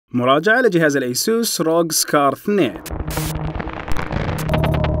مراجعة لجهاز الأسوس روج سكار 2.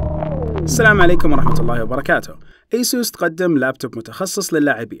 السلام عليكم ورحمة الله وبركاته. Asus تقدم لابتوب متخصص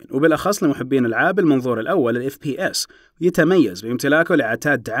للاعبين وبالأخص لمحبين ألعاب المنظور الأول ال FPS، يتميز بامتلاكه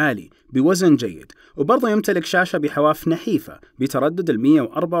لعتاد عالي بوزن جيد، وبرضه يمتلك شاشة بحواف نحيفة بتردد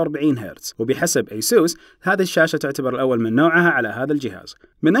 144 هرتز، وبحسب Asus هذه الشاشة تعتبر الأول من نوعها على هذا الجهاز.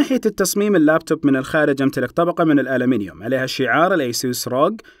 من ناحية التصميم، اللابتوب من الخارج يمتلك طبقة من الألمنيوم عليها شعار الأسوس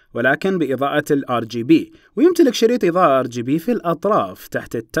روج ولكن بإضاءة ال RGB، ويمتلك شريط إضاءة RGB في الأطراف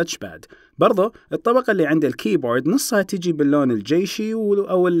تحت التاتش باد. برضو الطبقة اللي عند الكيبورد نصها تيجي باللون الجيشي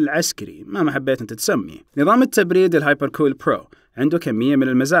أو العسكري، ما حبيت أنت تسميه. نظام التبريد الهايبر كول برو عنده كمية من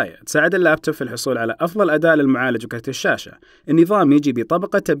المزايا تساعد اللابتوب في الحصول على أفضل أداء للمعالج وكرت الشاشة. النظام يجي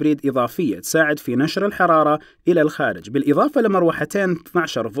بطبقة تبريد إضافية تساعد في نشر الحرارة إلى الخارج، بالإضافة لمروحتين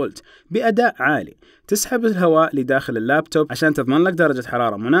 12 فولت بأداء عالي تسحب الهواء لداخل اللابتوب عشان تضمن لك درجة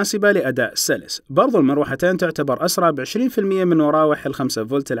حرارة مناسبة لأداء سلس. برضو المروحتين تعتبر أسرع ب20% من مراوح ال5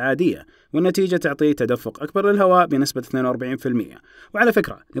 فولت العادية، والنتيجة تعطي تدفق أكبر للهواء بنسبة 42%. وعلى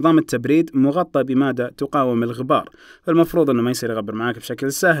فكرة نظام التبريد مغطى بمادة تقاوم الغبار، فالمفروض أنه ما يصير يغبر معاك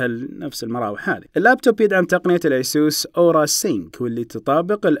بشكل سهل نفس المراوح هذه. اللابتوب يدعم تقنية الأسوس أورا سينك، واللي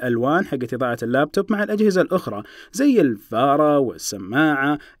تطابق الألوان حق إضاءة اللابتوب مع الأجهزة الأخرى زي الفارة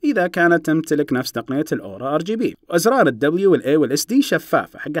والسماعة إذا كانت تمتلك نفس تقنية الأورا RGB. وأزرار ال W وال A وال SD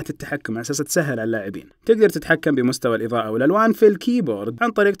شفافة حقت التحكم على أساس تسهل على اللاعبين. تقدر تتحكم بمستوى الإضاءة والألوان في الكيبورد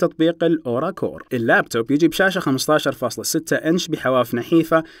عن طريق تطبيق الأورا كور. اللابتوب يجي بشاشة 15.6 إنش بحواف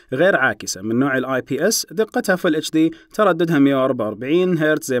نحيفة غير عاكسة من نوع ال IPS، دقتها Full HD، ترددها 144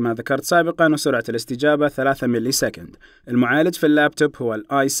 هرتز زي ما ذكرت سابقا، وسرعة الاستجابة 3 ملي سكند. المعالج في اللابتوب هو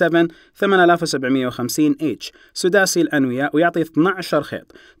ال i7 8750H سداسي الأنوية، ويعطي 12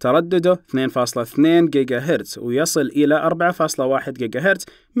 خيط، تردده 2.2 جيجا هرتز، ويصل إلى 4.1 جيجا هرتز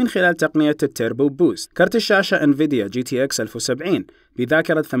من خلال تقنية التيربو بوست. كرت الشاشة انفيديا GTX 1070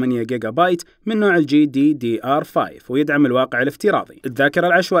 بذاكرة 8 جيجا بايت من نوع ال GDDR5، ويدعم الواقع الافتراضي. الذاكرة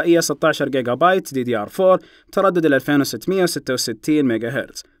العشوائية 16 جيجا بايت DDR4 تردد 2666 ميجا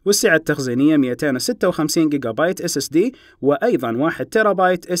هرتز، والسعة التخزينية 256 جيجا بايت SSD، وأيضا 1 تيرا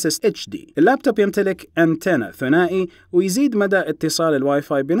بايت SSHD. اللابتوب يمتلك أنتنة ثنائي، ويزيد مدى اتصال الواي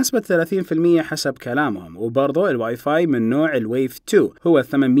فاي بنسبة 30% حسب كلامهم، وبرضو الواي فاي من نوع الويف 2 هو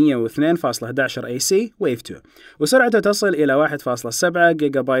 802.11 AC ويف 2، وسرعته تصل إلى 1.7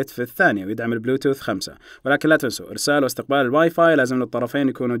 جيجا بايت في الثانية، ويدعم البلوتوث 5. ولكن لا تنسوا إرسال واستقبال الواي فاي لازم للطرفين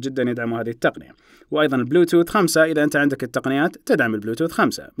يكونوا جدا يدعموا هذه التقنية، وأيضا البلوتوث 5 إذا أنت عندك التقنيات تدعم البلوتوث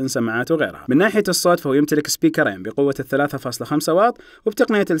 5 من سماعات وغيرها. من ناحية الصوت فهو يمتلك سبيكرين بقوة 3.5 واط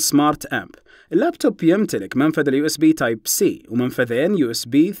وبتقنية السمارت أمب. اللابتوب يمتلك منفذ USB Type C ومنفذين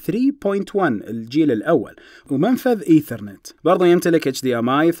USB 3.1 الجيل الأول ومنفذ إيثرنت. برضو يمتلك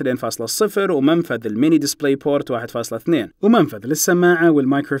HDMI 2.0 ومنفذ الميني ديسبلاي بورت 1.2 ومنفذ للسماعة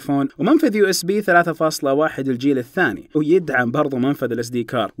والميكروفون ومنفذ USB 3.1 الجيل الثاني، ويدعم برضو منفذ ال SD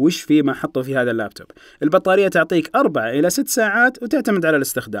كارد. وش في ما حطوا في هذا اللابتوب؟ البطارية تعطيك 4 إلى 6 ساعات وتعتمد على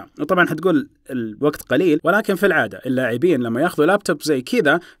الاستخدام. وطبعا حتقول الوقت قليل، ولكن في العادة اللاعبين لما ياخذوا لابتوب زي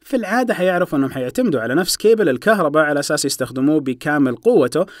كذا في العادة حيعرفوا انهم حيعتمدوا على نفس كيبل الكهرباء على اساس يستخدموه بكامل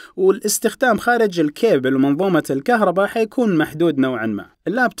قوته، والاستخدام خارج الكيبل ومنظومة الكهرباء حيكون محدود نوعا ما.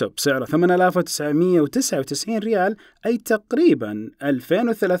 اللابتوب سعره 8999 ريال، أي تقريبا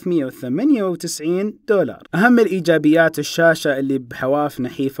 2398 دولار. أهم الإيجابيات الشاشة اللي بحواف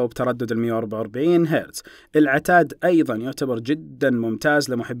نحيفة وبتردد 144 هرتز. العتاد أيضا يعتبر جدا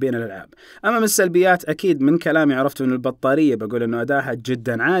ممتاز لمحبين الألعاب. أما من السلبيات أكيد من كلامي عرفت أن البطارية بقول أنه أداها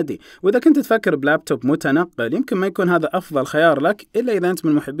جدا عادي، وإذا كنت تفكر بلابتوب متنقل يمكن ما يكون هذا أفضل خيار لك إلا إذا أنت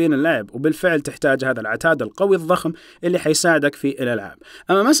من محبين اللعب، وبالفعل تحتاج هذا العتاد القوي الضخم اللي حيساعدك في الألعاب.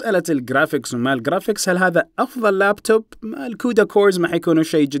 أما مسألة الجرافيكس وما الجرافيكس، هل هذا أفضل لابتوب؟ الكودا كورز ما حيكونوا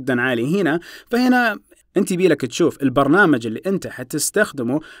شيء جدا عالي هنا، فهنا انت بيلك تشوف البرنامج اللي انت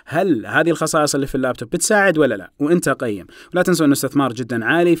حتستخدمه هل هذه الخصائص اللي في اللابتوب بتساعد ولا لا، وانت قيم. ولا تنسوا انه استثمار جدا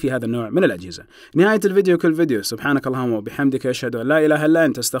عالي في هذا النوع من الأجهزة. نهاية الفيديو كل فيديو، سبحانك اللهم وبحمدك أشهد أن لا إله إلا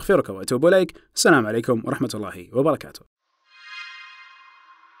أنت، استغفرك وأتوب إليك. السلام عليكم ورحمة الله وبركاته.